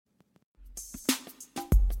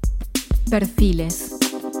Perfiles.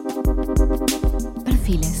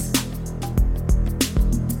 Perfiles.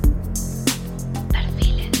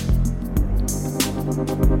 Perfiles.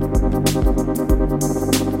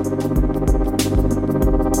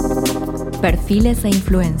 Perfiles e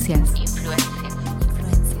influencias.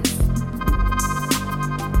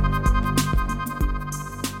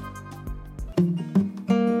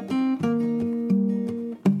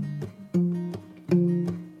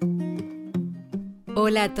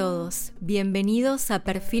 Hola a todos, bienvenidos a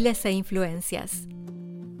Perfiles e Influencias.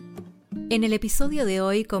 En el episodio de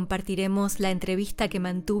hoy compartiremos la entrevista que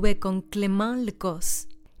mantuve con Clément Le Coz,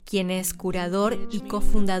 quien es curador y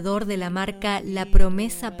cofundador de la marca La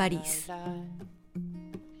Promesa París.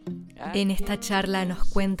 En esta charla nos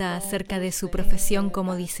cuenta acerca de su profesión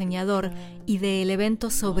como diseñador y del evento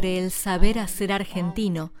sobre el saber hacer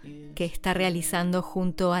argentino que está realizando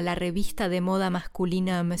junto a la revista de moda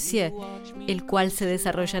masculina Monsieur, el cual se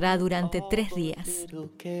desarrollará durante 3 días.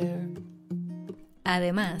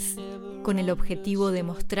 Además, con el objetivo de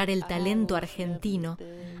mostrar el talento argentino,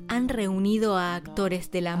 han reunido a actores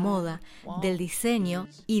de la moda, del diseño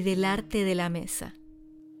y del arte de la mesa.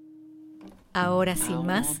 Ahora, sin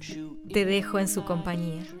más, te dejo en su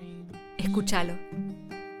compañía. Escúchalo.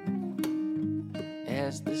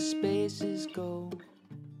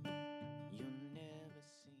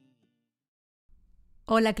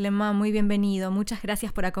 Hola Clément, muy bienvenido. Muchas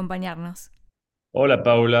gracias por acompañarnos. Hola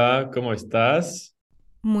Paula, ¿cómo estás?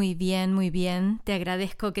 Muy bien, muy bien. Te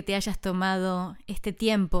agradezco que te hayas tomado este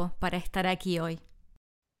tiempo para estar aquí hoy.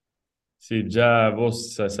 Sí, ya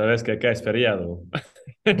vos sabés que acá es feriado.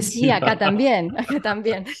 Sí, acá Encima. también, acá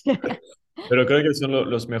también. Pero creo que son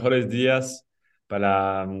los mejores días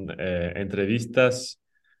para entrevistas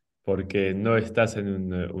porque no estás en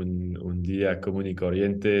un día común y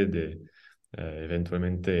corriente de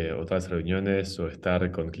eventualmente otras reuniones o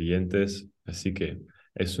estar con clientes. Así que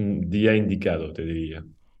es un día indicado, te diría.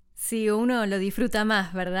 Sí, uno lo disfruta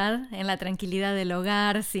más, ¿verdad? En la tranquilidad del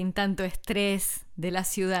hogar, sin tanto estrés de la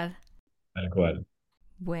ciudad. Tal cual.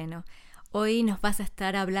 Bueno, hoy nos vas a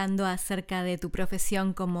estar hablando acerca de tu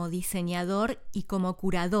profesión como diseñador y como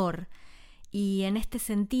curador. Y en este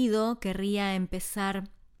sentido, querría empezar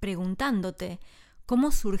preguntándote,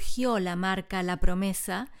 ¿cómo surgió la marca La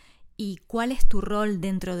Promesa y cuál es tu rol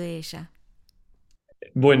dentro de ella?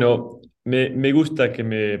 Bueno, me gusta que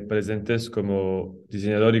me presentes como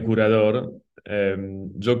diseñador y curador.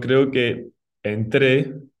 Yo creo que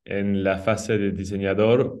entré en la fase de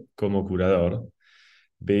diseñador como curador.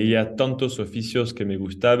 Veía tantos oficios que me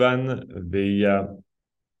gustaban, veía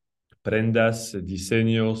prendas,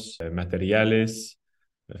 diseños, materiales,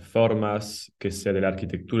 formas, que sea de la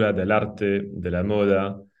arquitectura, del arte, de la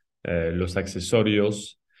moda, los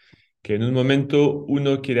accesorios que en un momento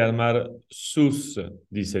uno quiere armar sus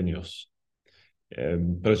diseños,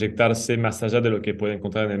 proyectarse más allá de lo que puede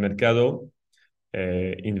encontrar en el mercado,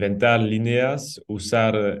 inventar líneas,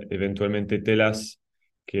 usar eventualmente telas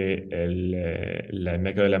que el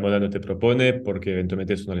mercado de la moda no te propone porque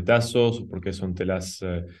eventualmente son retazos o porque son telas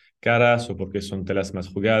caras o porque son telas más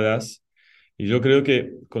jugadas. Y yo creo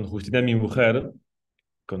que con Justina, mi mujer,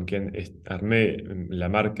 con quien armé la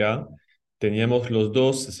marca, teníamos los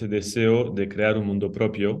dos ese deseo de crear un mundo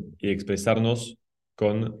propio y expresarnos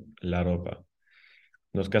con la ropa.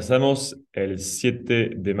 Nos casamos el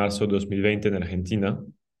 7 de marzo de 2020 en Argentina,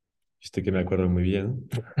 viste que me acuerdo muy bien,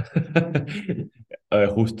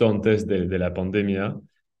 justo antes de la pandemia,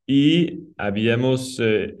 y habíamos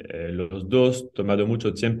los dos tomado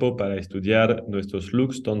mucho tiempo para estudiar nuestros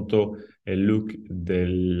looks, tanto el look de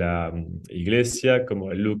la iglesia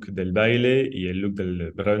como el look del baile y el look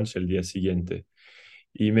del brunch el día siguiente.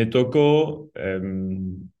 Y me tocó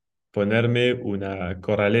ponerme una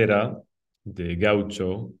corralera de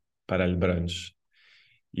gaucho para el brunch.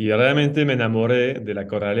 Y realmente me enamoré de la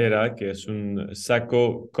corralera, que es un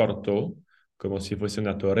saco corto, como si fuese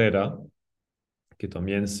una torera, que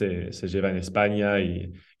también se lleva en España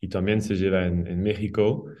y también se lleva en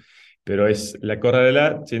México. Pero la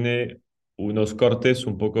corralera tiene unos cortes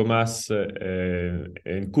un poco más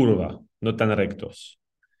en curva, no tan rectos,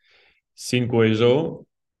 sin cuello,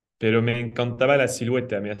 pero me encantaba la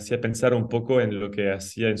silueta, me hacía pensar un poco en lo que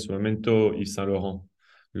hacía en su momento Yves Saint Laurent.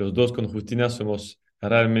 Los dos con Justina somos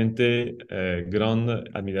realmente grandes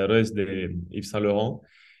admiradores de Yves Saint Laurent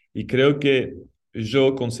y creo que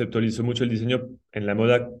yo conceptualizo mucho el diseño en la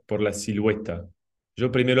moda por la silueta.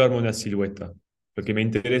 Yo primero armo una silueta. Lo que me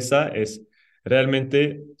interesa es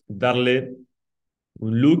realmente darle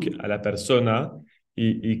un look a la persona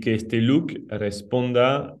y que este look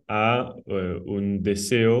responda a un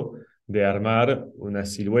deseo de armar una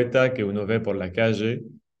silueta que uno ve por la calle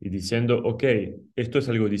y diciendo, ok, esto es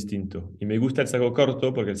algo distinto. Y me gusta el saco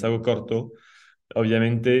corto porque el saco corto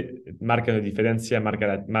obviamente marca la diferencia,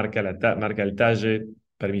 marca el talle,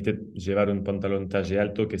 permite llevar un pantalón talle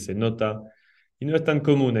alto que se nota y no es tan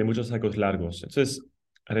común, hay muchos sacos largos. Entonces,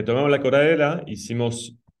 retomamos la corredera,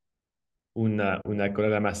 hicimos una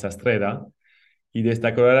corredera más sastrera y de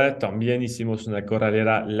esta corredera también hicimos una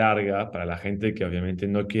corredera larga para la gente que obviamente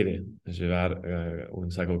no quiere llevar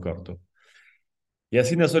un saco corto. Y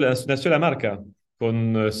así nació la marca.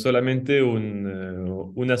 Con solamente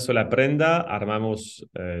una sola prenda, armamos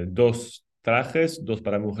dos trajes, dos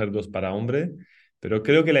para mujer, dos para hombre. Pero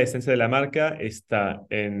creo que la esencia de la marca está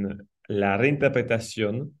en la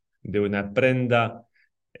reinterpretación de una prenda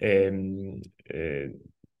eh, eh,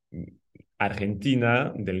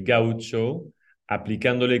 argentina del gaucho,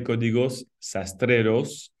 aplicándole códigos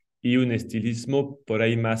sastreros y un estilismo por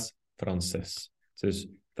ahí más francés. Entonces,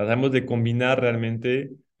 tratamos de combinar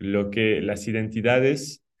realmente las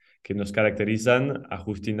identidades que nos caracterizan a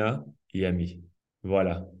Justina y a mí.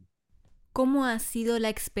 Voilà. ¿Cómo ha sido la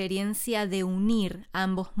experiencia de unir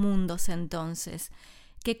ambos mundos entonces?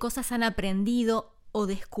 ¿Qué cosas han aprendido o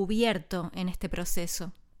descubierto en este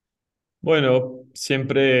proceso? Bueno,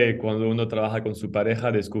 siempre cuando uno trabaja con su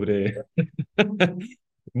pareja descubre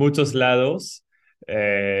muchos lados.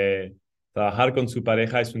 Eh, Trabajar con su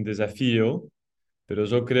pareja es un desafío, pero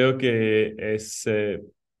yo creo que es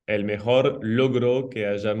el mejor logro que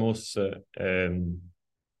hayamos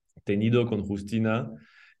tenido con Justina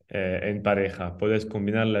en pareja. Poder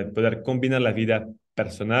combinar la vida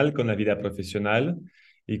personal con la vida profesional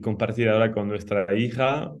y compartir ahora con nuestra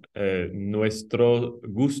hija nuestro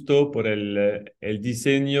gusto por el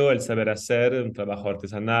diseño, el saber hacer, un trabajo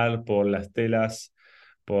artesanal, por las telas,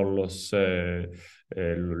 por los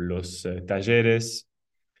talleres.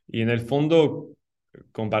 Y en el fondo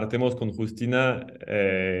compartimos con Justina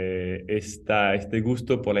este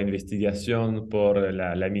gusto por la investigación, por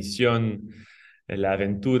la misión, la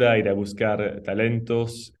aventura, ir a buscar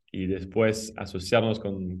talentos y después asociarnos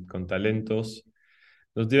con talentos.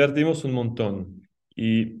 Nos divertimos un montón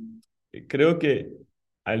y creo que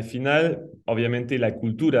al final, obviamente, la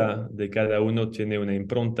cultura de cada uno tiene una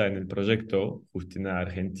impronta en el proyecto. Justina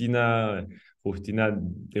argentina, Justina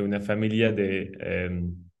de una familia de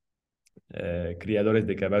criadores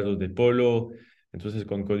de caballos de polo, entonces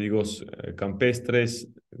con códigos campestres,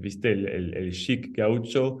 viste, el chic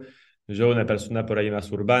gaucho. Yo, una persona por ahí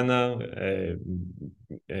más urbana,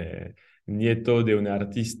 nieto de un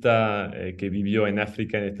artista que vivió en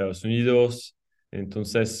África, en Estados Unidos.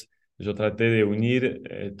 Entonces, yo traté de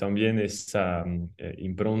unir también esa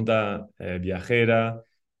impronta viajera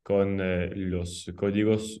con los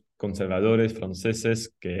códigos conservadores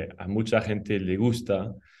franceses que a mucha gente le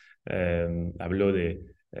gusta. Habló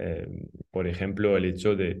por ejemplo, el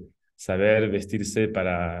hecho de saber vestirse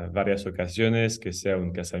para varias ocasiones, que sea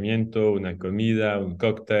un casamiento, una comida, un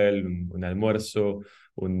cóctel, un almuerzo,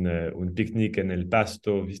 un picnic en el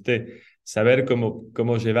pasto, ¿viste? Saber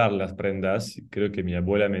cómo llevar las prendas. Creo que mi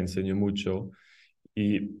abuela me enseñó mucho.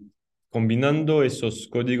 Y combinando esos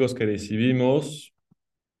códigos que recibimos,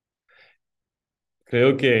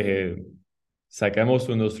 creo que sacamos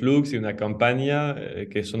unos looks y una campaña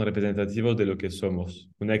que son representativos de lo que somos,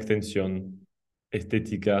 una extensión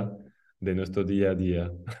estética de nuestro día a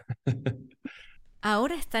día.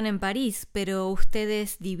 Ahora están en París, pero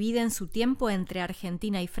ustedes dividen su tiempo entre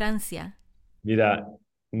Argentina y Francia. Mira,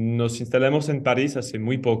 nos instalamos en París hace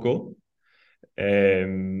muy poco.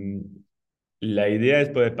 Eh, la idea es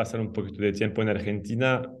poder pasar un poquito de tiempo en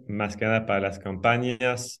Argentina, más que nada para las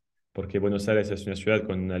campañas, porque Buenos Aires es una ciudad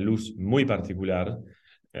con una luz muy particular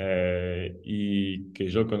y que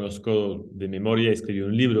yo conozco de memoria. Escribí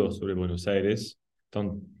un libro sobre Buenos Aires,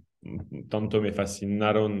 tan- tanto me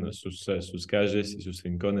fascinaron sus calles y sus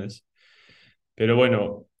rincones. Pero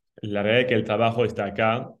bueno, la verdad es que el trabajo está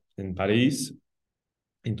acá, en París,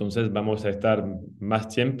 entonces vamos a estar más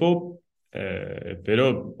tiempo,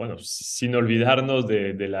 pero bueno, sin olvidarnos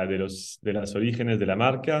de las orígenes de la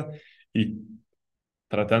marca y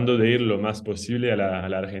tratando de ir lo más posible a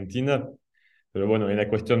la Argentina, pero bueno, es una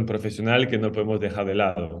cuestión profesional que no podemos dejar de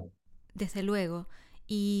lado. Desde luego.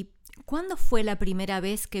 ¿Y cuándo fue la primera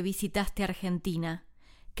vez que visitaste Argentina?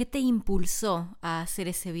 ¿Qué te impulsó a hacer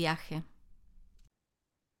ese viaje?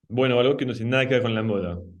 Bueno, algo que no tiene nada que ver con la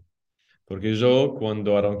moda, porque yo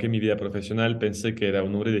cuando arranqué mi vida profesional pensé que era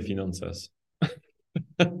un hombre de finanzas.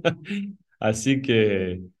 Así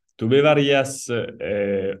que tuve varias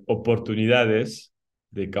oportunidades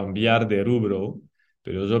de cambiar de rubro,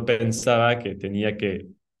 pero yo pensaba que tenía que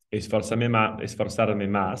esforzarme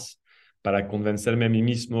más para convencerme a mí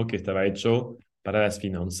mismo que estaba hecho para las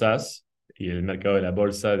finanzas y el mercado de la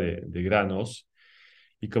bolsa de granos.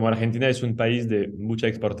 Y como Argentina es un país de mucha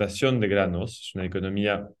exportación de granos, es una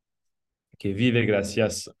economía que vive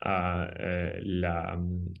gracias a la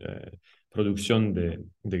producción de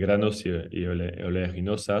granos y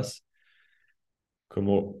oleaginosas,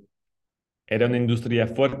 como era una industria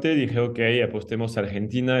fuerte, dije, ok, apostemos a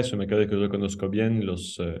Argentina, es un mercado que yo conozco bien,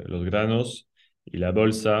 los granos y la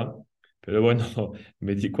bolsa, pero bueno,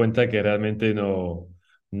 me di cuenta que realmente no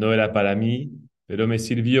era para mí, pero me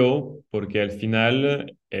sirvió porque al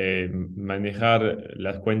final manejar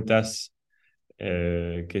las cuentas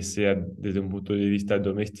que sea desde un punto de vista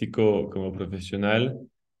doméstico como profesional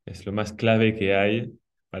es lo más clave que hay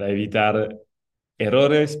para evitar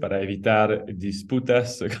errores, para evitar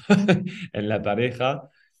disputas en la pareja.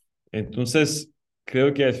 Entonces,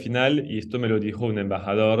 creo que al final, y esto me lo dijo un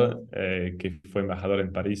embajador que fue embajador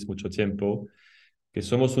en París mucho tiempo, que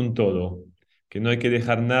somos un todo, que no hay que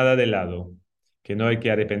dejar nada de lado, que no hay que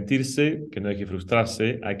arrepentirse, que no hay que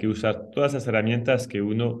frustrarse, hay que usar todas las herramientas que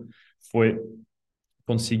uno fue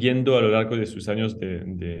consiguiendo a lo largo de sus años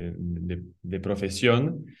de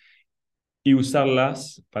profesión y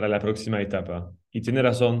usarlas para la próxima etapa. Y tiene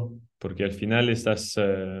razón, porque al final estas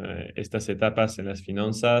etapas en las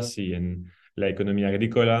finanzas y en la economía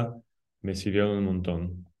agrícola me sirvieron un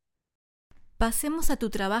montón. Pasemos a tu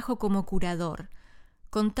trabajo como curador.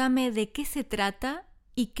 Contame de qué se trata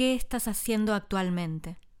y qué estás haciendo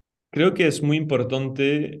actualmente. Creo que es muy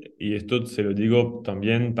importante, y esto se lo digo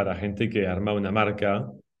también para gente que arma una marca,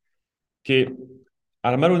 que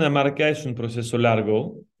armar una marca es un proceso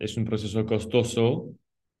largo, es un proceso costoso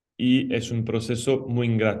y es un proceso muy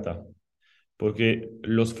ingrata, porque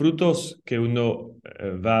los frutos que uno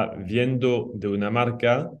va viendo de una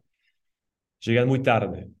marca llegan muy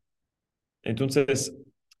tarde. Entonces,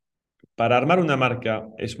 para armar una marca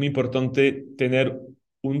es muy importante tener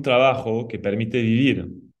un trabajo que permite vivir,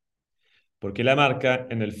 porque la marca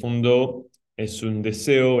en el fondo es un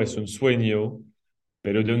deseo, es un sueño,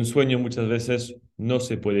 pero de un sueño muchas veces no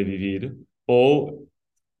se puede vivir o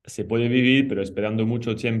se puede vivir, pero esperando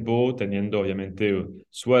mucho tiempo, teniendo obviamente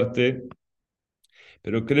suerte.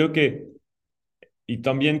 Pero creo que, y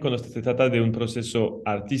también cuando se trata de un proceso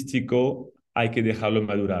artístico, hay que dejarlo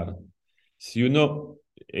madurar. Si uno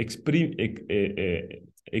exprime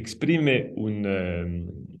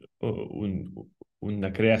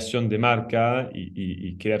una creación de marca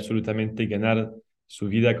y quiere absolutamente ganar su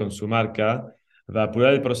vida con su marca, va a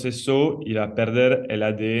apurar el proceso y va a perder el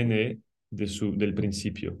ADN del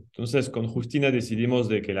principio. Entonces, con Justina decidimos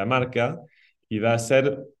de que la marca iba a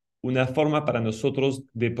ser una forma para nosotros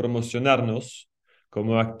de promocionarnos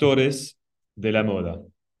como actores de la moda.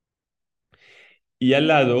 Y al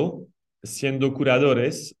lado, siendo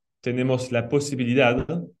curadores, tenemos la posibilidad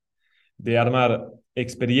de armar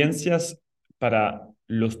experiencias para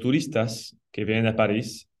los turistas que vienen a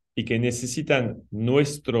París y que necesitan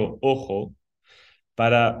nuestro ojo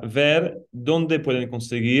para ver dónde pueden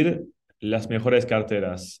conseguir las mejores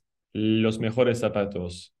carteras, los mejores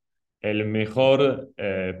zapatos, el mejor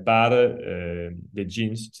par de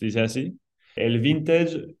jeans, ¿se dice así? El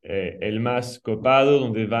vintage, el más copado,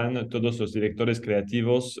 donde van todos los directores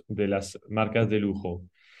creativos de las marcas de lujo.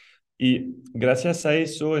 Y gracias a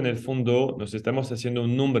eso, en el fondo, nos estamos haciendo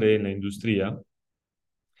un nombre en la industria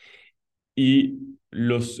y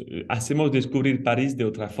hacemos descubrir París de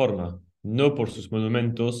otra forma, no por sus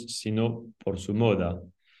monumentos, sino por su moda.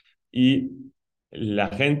 Y la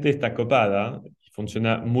gente está copada y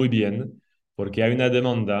funciona muy bien porque hay una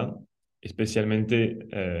demanda, especialmente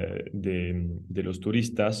de los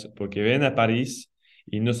turistas, porque ven a París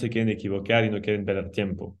y no se quieren equivocar y no quieren perder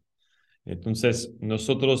tiempo. Entonces,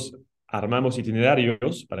 nosotros armamos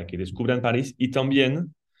itinerarios para que descubran París y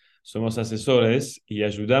también somos asesores y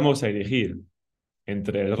ayudamos a elegir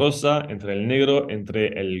entre el rosa, entre el negro,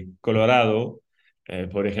 entre el colorado,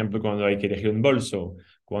 por ejemplo, cuando hay que elegir un bolso,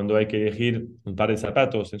 cuando hay que elegir un par de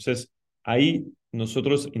zapatos. Entonces, ahí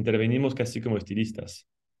nosotros intervenimos casi como estilistas.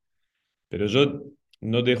 Pero yo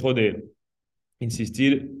no dejo de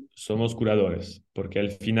insistir, somos curadores, porque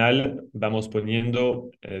al final vamos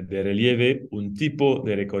poniendo de relieve un tipo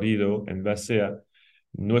de recorrido en base a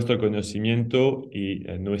nuestro conocimiento y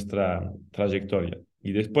nuestra trayectoria.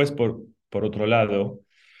 Y después, por otro lado,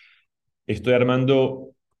 estoy armando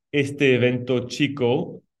este evento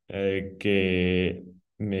chico que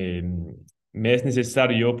me es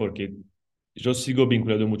necesario porque yo sigo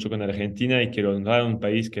vinculado mucho con Argentina y quiero honrar a un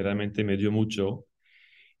país que realmente me dio mucho.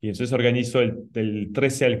 Y entonces organizo del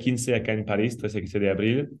 13 al 15 acá en París, 13 al 15 de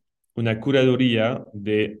abril, una curaduría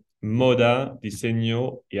de moda,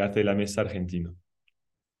 diseño y arte de la mesa argentino.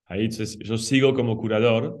 Ahí entonces, yo sigo como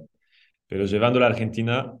curador, pero llevando la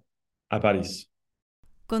Argentina a París.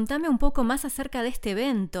 Contame un poco más acerca de este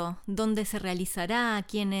evento, dónde se realizará,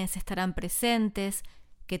 quiénes estarán presentes,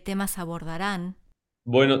 qué temas abordarán.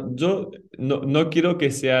 Bueno, yo no quiero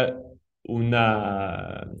que sea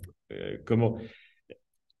una, como,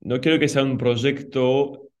 no quiero que sea un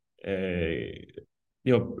proyecto, eh,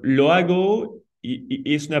 lo hago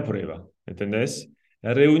y es una prueba, ¿entendés?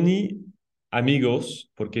 Reuní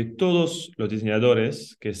amigos, porque todos los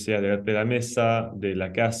diseñadores, que sea de la mesa, de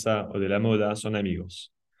la casa o de la moda, son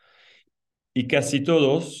amigos. Y casi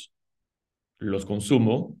todos los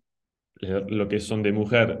consumo, lo que son de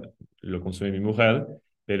mujer, lo consume mi mujer,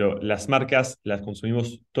 pero las marcas las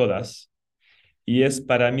consumimos todas y es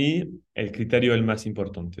para mí el criterio el más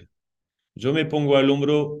importante. Yo me pongo al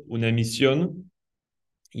hombro una misión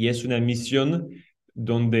y es una misión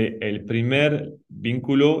donde el primer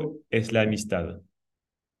vínculo es la amistad.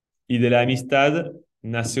 Y de la amistad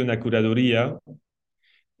nace una curaduría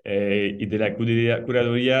y de la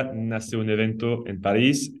curaduría nace un evento en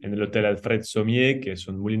París, en el Hotel Alfred Sommier, que es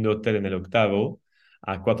un muy lindo hotel en el octavo,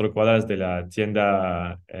 a 4 cuadras de la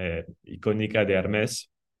tienda icónica de Hermès.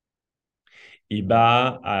 Y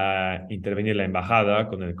va a intervenir la embajada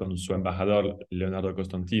con su embajador Leonardo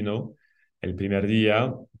Costantino el primer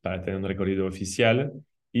día para tener un recorrido oficial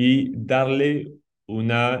y darle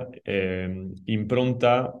una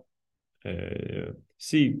impronta,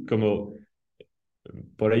 sí, como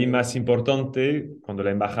por ahí más importante, cuando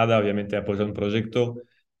la embajada obviamente apoya un proyecto,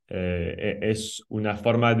 es una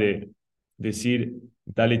forma de decir,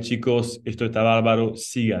 dale chicos, esto está bárbaro,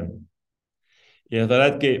 sigan. Y es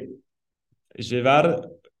verdad que llevar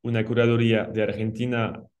una curaduría de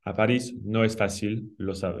Argentina a París no es fácil,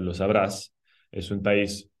 lo sabrás. Es un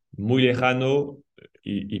país muy lejano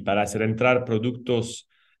y para hacer entrar productos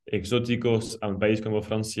exóticos a un país como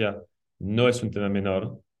Francia no es un tema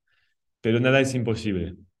menor, pero nada es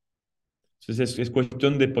imposible. Entonces es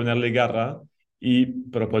cuestión de ponerle garra y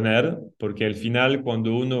proponer, porque al final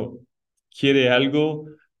cuando uno quiere algo,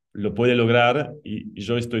 lo puede lograr y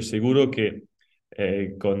yo estoy seguro que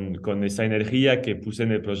con esa energía que puse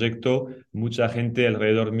en el proyecto, mucha gente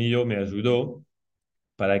alrededor mío me ayudó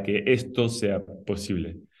para que esto sea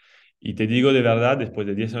posible. Y te digo de verdad, después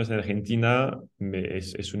de 10 años en Argentina,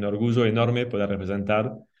 es un orgullo enorme poder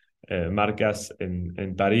representar marcas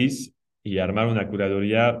en París y armar una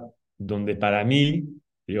curaduría donde para mí,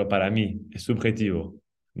 digo para mí, es subjetivo,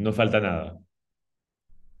 no falta nada.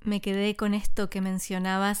 Me quedé con esto que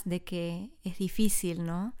mencionabas de que es difícil,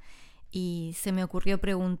 ¿no? Y se me ocurrió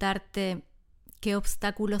preguntarte qué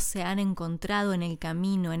obstáculos se han encontrado en el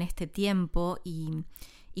camino en este tiempo y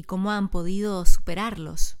cómo han podido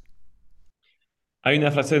superarlos. Hay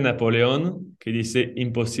una frase de Napoleón que dice,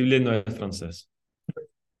 imposible no es francés.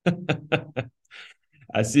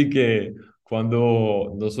 Así que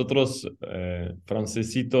cuando nosotros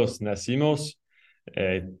francesitos nacimos,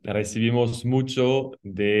 recibimos mucho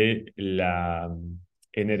de la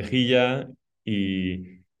energía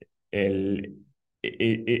y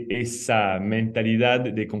esa mentalidad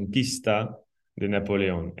de conquista de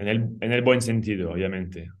Napoleón, en el buen sentido,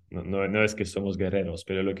 obviamente. No es que somos guerreros,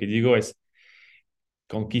 pero lo que digo es,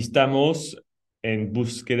 conquistamos en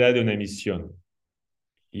búsqueda de una misión.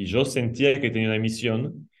 Y yo sentía que tenía una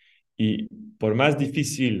misión y por más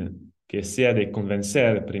difícil que sea de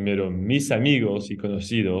convencer primero mis amigos y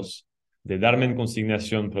conocidos de darme en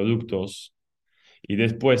consignación productos y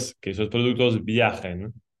después que esos productos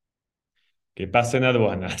viajen, que pasen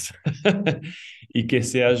aduanas y que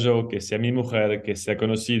sea yo, que sea mi mujer, que sea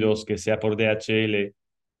conocidos, que sea por DHL,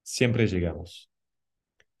 siempre llegamos.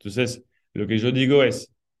 Entonces, lo que yo digo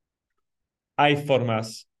es, hay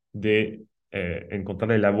formas de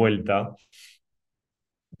encontrarle la vuelta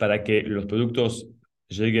para que los productos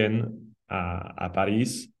lleguen a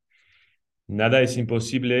París. Nada es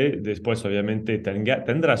imposible. Después, obviamente,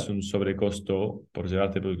 tendrás un sobrecosto por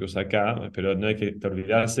llevarte productos acá, pero no hay que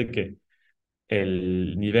olvidarse que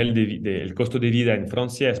el nivel el costo de vida en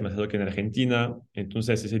Francia es más alto que en Argentina.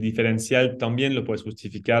 Entonces, ese diferencial también lo puedes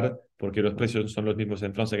justificar porque los precios son los mismos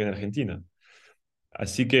en Francia que en Argentina.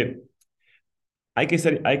 Así que hay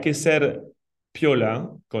que ser piola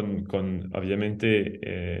con obviamente,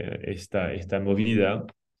 esta movida.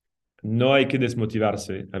 No hay que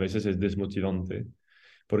desmotivarse, a veces es desmotivante,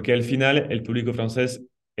 porque al final el público francés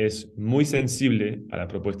es muy sensible a la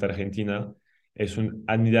propuesta argentina, es un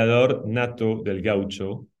admirador nato del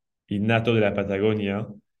gaucho y nato de la Patagonia,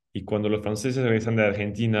 y cuando los franceses regresan de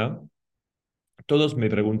Argentina, todos me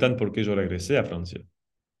preguntan por qué yo regresé a Francia,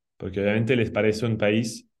 porque obviamente les parece un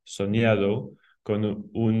país soñado, con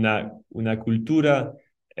una cultura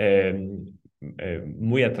eh,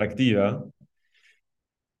 muy atractiva.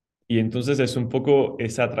 Y entonces es un poco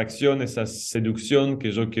esa atracción, esa seducción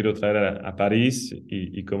que yo quiero traer a París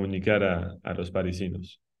y comunicar a los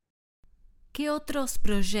parisinos. ¿Qué otros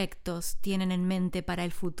proyectos tienen en mente para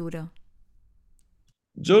el futuro?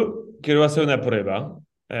 Yo quiero hacer una prueba.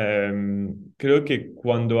 Creo que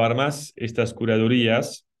cuando armas estas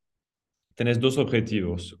curadurías, tenés dos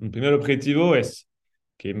objetivos. Un primer objetivo es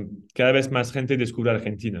que cada vez más gente descubra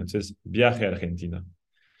Argentina, entonces viaje a Argentina.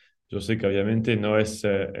 Yo sé que obviamente no es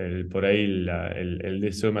por ahí el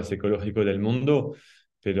deseo más ecológico del mundo,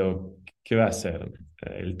 pero ¿qué va a hacer?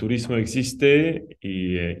 El turismo existe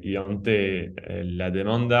y ante la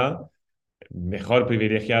demanda, mejor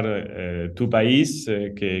privilegiar tu país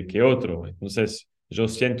que otro. Entonces, yo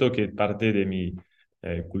siento que parte de mi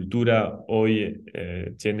cultura hoy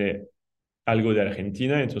tiene algo de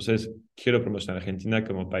Argentina, entonces quiero promocionar Argentina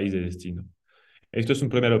como país de destino. Esto es un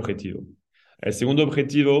primer objetivo. El segundo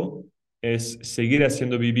objetivo es seguir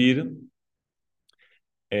haciendo vivir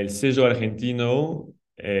el sello argentino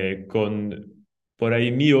con, por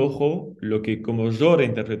ahí, mi ojo, lo que como yo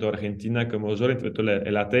reinterpreto Argentina, como yo reinterpreto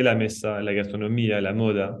el arte, la mesa, la gastronomía, la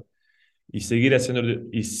moda, y seguir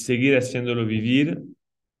haciéndolo vivir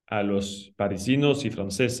a los parisinos y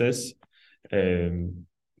franceses eh,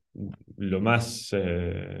 lo más,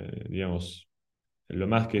 digamos, lo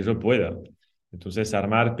más que yo pueda. Entonces,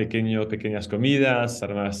 armar pequeñas comidas,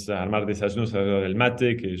 armar desayunos alrededor del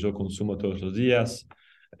mate que yo consumo todos los días,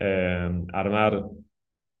 armar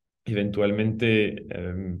eventualmente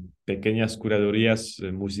pequeñas curadurías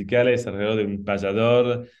musicales alrededor de un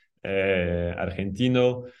payador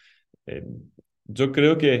argentino. Eh, yo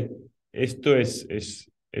creo que esto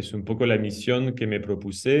es un poco la misión que me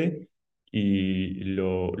propuse y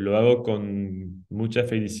lo hago con mucha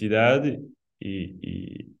felicidad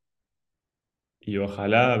y, y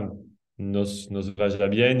ojalá nos vaya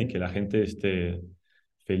bien y que la gente esté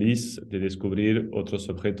feliz de descubrir otros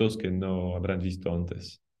objetos que no habrán visto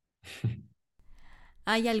antes.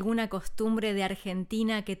 ¿Hay alguna costumbre de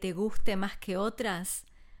Argentina que te guste más que otras?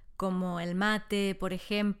 Como el mate, por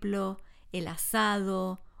ejemplo, el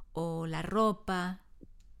asado o la ropa.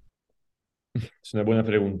 Es una buena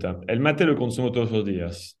pregunta. El mate lo consumo todos los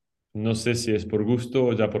días. No sé si es por gusto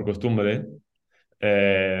o ya por costumbre,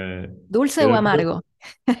 eh, ¿Dulce o pero amargo?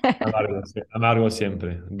 amargo, sí, amargo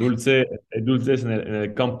siempre. Dulce, dulces en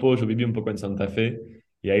el campo, yo viví un poco en Santa Fe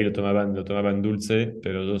y ahí lo tomaban dulce,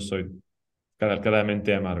 pero yo soy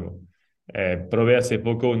claramente amargo. Probé hace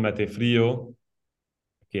poco un mate frío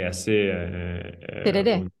que hace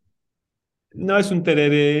Tereré. no es un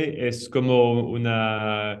tereré, es como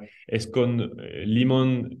es con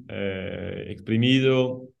limón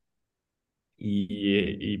exprimido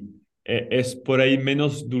y es por ahí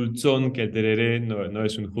menos dulzón que el tereré, no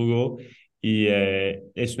es un jugo, y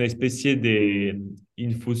es una especie de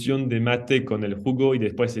infusión de mate con el jugo y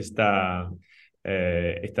después está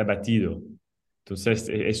batido. Entonces,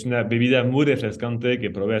 es una bebida muy refrescante que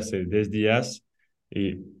probé hace 10 días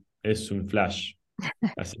y es un flash.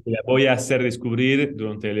 Así que la voy a hacer descubrir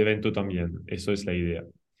durante el evento también. Eso es la idea.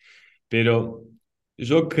 Pero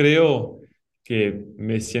yo creo que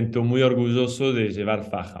me siento muy orgulloso de llevar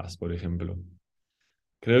fajas, por ejemplo.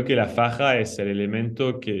 Creo que la faja es el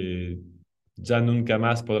elemento que ya nunca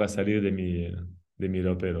más podrá salir de mi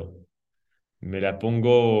ropero. Me la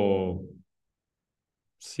pongo,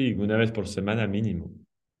 sí, una vez por semana mínimo.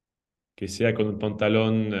 Que sea con un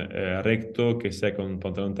pantalón recto, que sea con un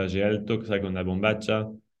pantalón talle alto, que sea con una bombacha.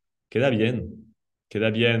 Queda bien,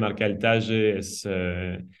 marca el talle,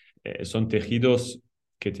 son tejidos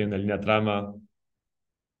que tienen la línea trama,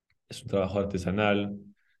 es un trabajo artesanal.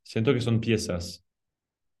 Siento que son piezas,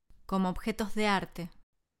 Como objetos de arte.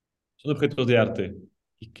 son objetos de arte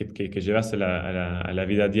y que llevas a la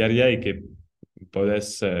vida diaria y que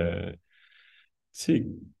podés, sí,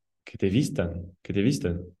 que te vistan.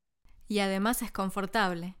 Y además es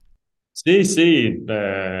confortable. Sí, sí.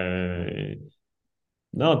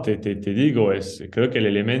 No, te digo, creo que el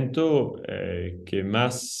elemento que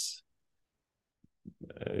más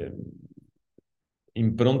eh,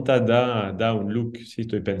 impronta da un look. Sí,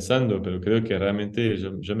 estoy pensando, pero creo que realmente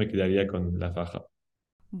yo me quedaría con la faja.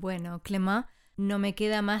 Bueno, Clément, no me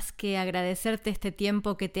queda más que agradecerte este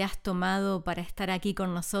tiempo que te has tomado para estar aquí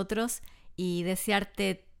con nosotros y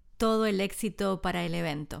desearte todo el éxito para el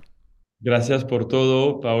evento. Gracias por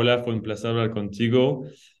todo, Paola. Fue un placer hablar contigo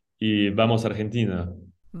y vamos a Argentina.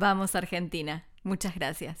 Vamos, Argentina. Muchas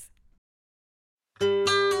gracias.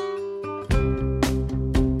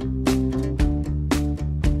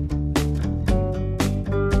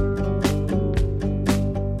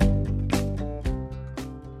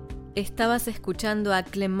 Estabas escuchando a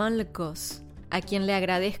Clément Le Coz, a quien le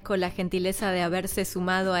agradezco la gentileza de haberse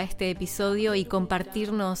sumado a este episodio y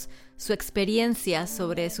compartirnos su experiencia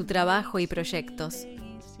sobre su trabajo y proyectos.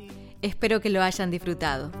 Espero que lo hayan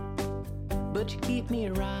disfrutado.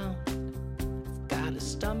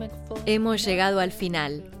 Hemos llegado al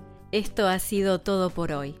final. Esto ha sido todo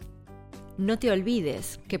por hoy. No te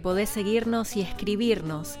olvides que podés seguirnos y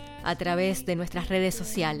escribirnos a través de nuestras redes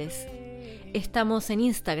sociales. Estamos en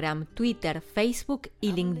Instagram, Twitter, Facebook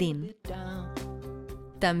y LinkedIn.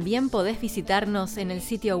 También podés visitarnos en el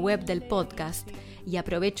sitio web del podcast y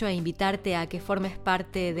aprovecho a invitarte a que formes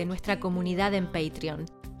parte de nuestra comunidad en Patreon.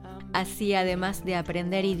 Así, además de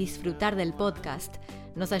aprender y disfrutar del podcast,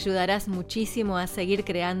 nos ayudarás muchísimo a seguir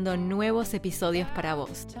creando nuevos episodios para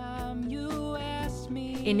vos.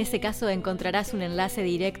 En ese caso encontrarás un enlace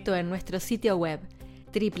directo en nuestro sitio web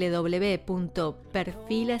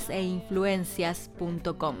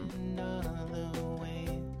www.perfileseinfluencias.com.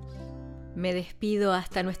 Me despido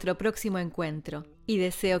hasta nuestro próximo encuentro y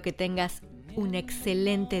deseo que tengas un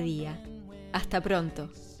excelente día. Hasta pronto.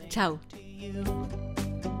 Chao.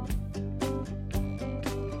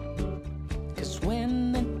 When